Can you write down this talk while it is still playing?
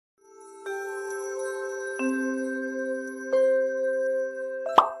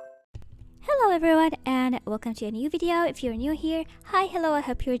everyone, and welcome to a new video. If you're new here, hi, hello, I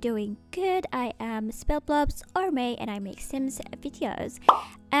hope you're doing good. I am Spellblobs or May, and I make Sims videos.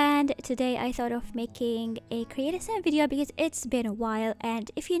 And today I thought of making a creative sim video because it's been a while,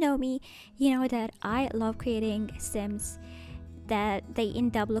 and if you know me, you know that I love creating sims that they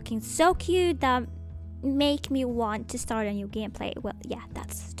end up looking so cute that make me want to start a new gameplay. Well, yeah,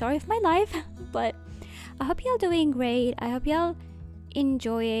 that's the story of my life. But I hope y'all doing great. I hope y'all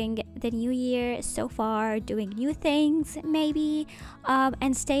enjoying the new year so far, doing new things maybe,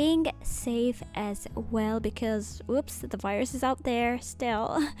 and staying safe as well, because oops, the virus is out there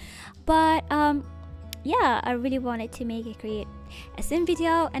still. But yeah, I really wanted to create a sim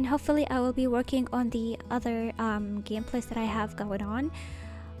video, and hopefully I will be working on the other gameplays that I have going on.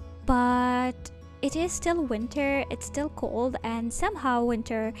 But it is still winter, it's still cold, and somehow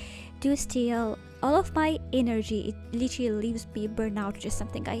winter do steal all of my energy. It literally leaves me burnout, which is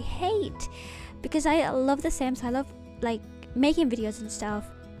something I hate, because I love the Sims. I love like making videos and stuff.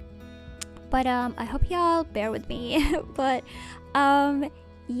 But I hope y'all bear with me. But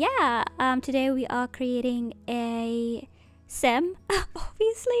yeah, today we are creating a sim.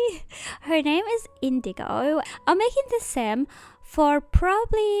 Obviously her name is Indigo. I'm making this sim for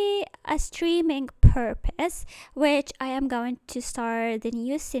probably a streaming purpose, which I am going to start the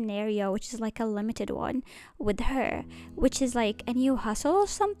new scenario, which is like a limited one with her, which is like a new hustle or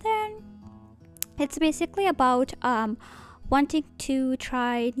something. It's basically about wanting to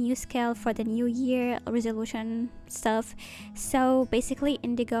try new skill for the new year resolution stuff. So basically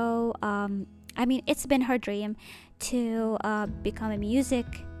Indigo, I mean, it's been her dream to become a music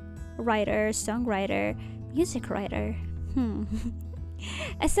writer, songwriter, music writer,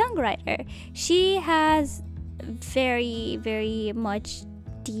 a songwriter. She has very much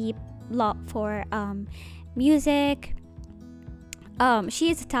deep love for music.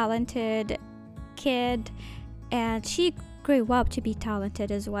 She is a talented kid, and she grew up to be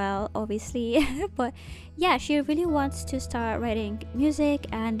talented as well, obviously. But yeah, she really wants to start writing music,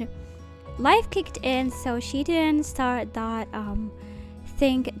 and life kicked in, so she didn't start that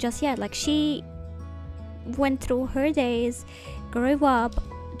thing just yet. Like, she went through her days, grew up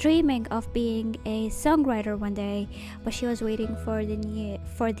dreaming of being a songwriter one day, but she was waiting for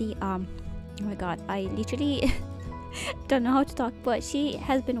the oh my god, I literally don't know how to talk, but she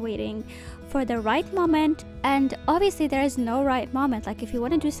has been waiting for the right moment. And obviously there is no right moment. Like, if you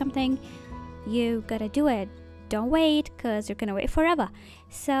want to do something, you gotta do it. Don't wait, because you're gonna wait forever.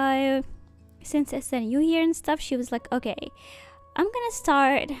 So since it's a new year and stuff, she was like, okay, I'm gonna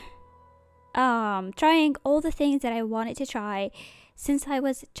start trying all the things that I wanted to try since I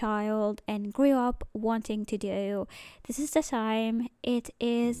was a child and grew up wanting to do. This is the time. It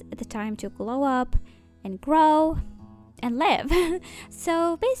is the time to glow up and grow and live.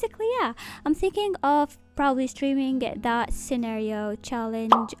 So basically, yeah, I'm thinking of probably streaming that scenario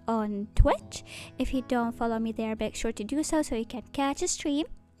challenge on Twitch. If you don't follow me there, make sure to do so you can catch a stream.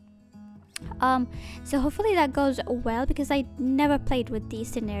 So hopefully that goes well, because I never played with these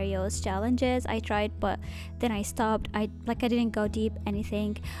scenarios challenges. I tried, but then I stopped. I didn't go deep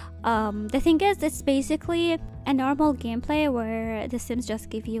anything. The thing is, it's basically a normal gameplay where the Sims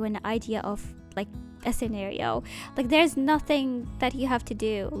just give you an idea of like a scenario. Like, there's nothing that you have to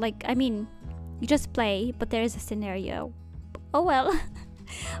do. Like, I mean, you just play, but there is a scenario. Oh well.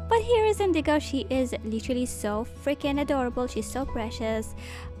 But here is Indigo. She is literally so freaking adorable. She's so precious,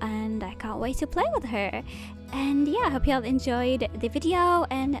 and I can't wait to play with her. And yeah, I hope y'all enjoyed the video,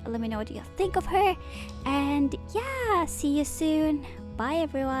 and let me know what you think of her. And yeah, see you soon. Bye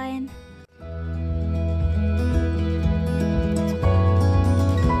everyone.